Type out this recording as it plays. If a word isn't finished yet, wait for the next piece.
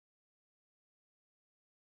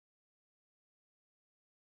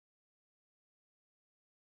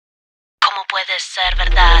puede ser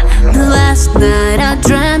verdad. Last night I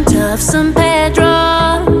dreamt of San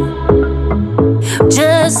Pedro,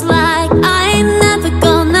 just like I never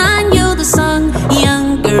gonna knew the song.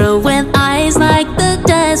 Young girl with eyes like the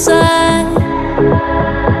desert.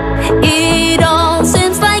 It all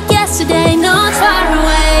seems like yesterday, not far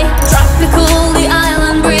away. Tropical, the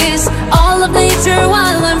island breeze, all of nature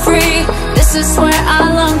wild and free. This is where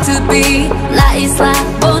I long to be. La Isla,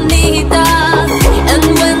 Bonita. And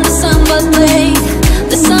when the sun was played,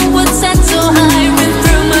 the sun would set so high, ring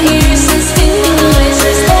through my ears and sting my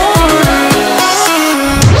lasers.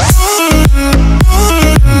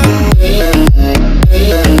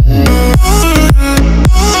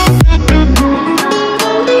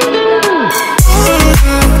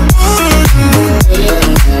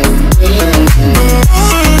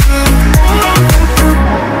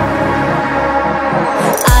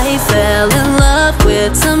 I fell in love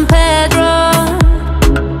with San Pedro.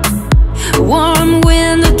 Warm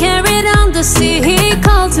wind that carried on the sea. He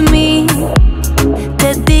called to me.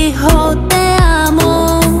 Te dijo te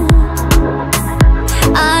amo.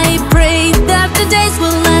 I prayed that the days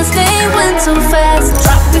would last. They went so fast.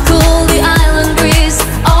 Tropical, the island breeze,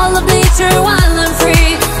 all of nature wild and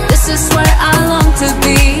free. This is where I long to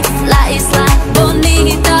be. La Isla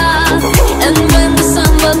Bonita. And when the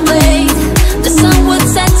sun was played, the sun would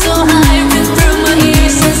set so high, ring through my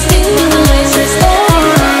ears and sting my lasers.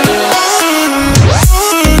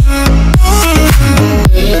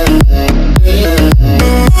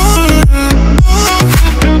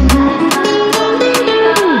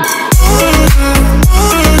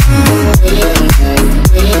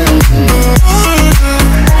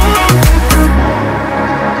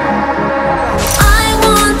 I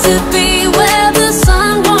want to be where the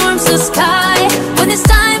sun warms the sky. When it's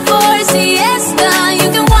time for siesta, you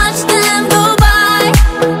can watch them go by.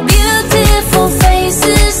 Beautiful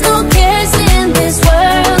faces, no cares in this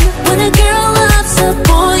world. When a girl loves a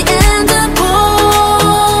boy and a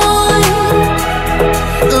boy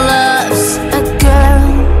loves a girl.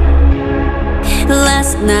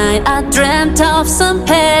 Last night I dreamt of some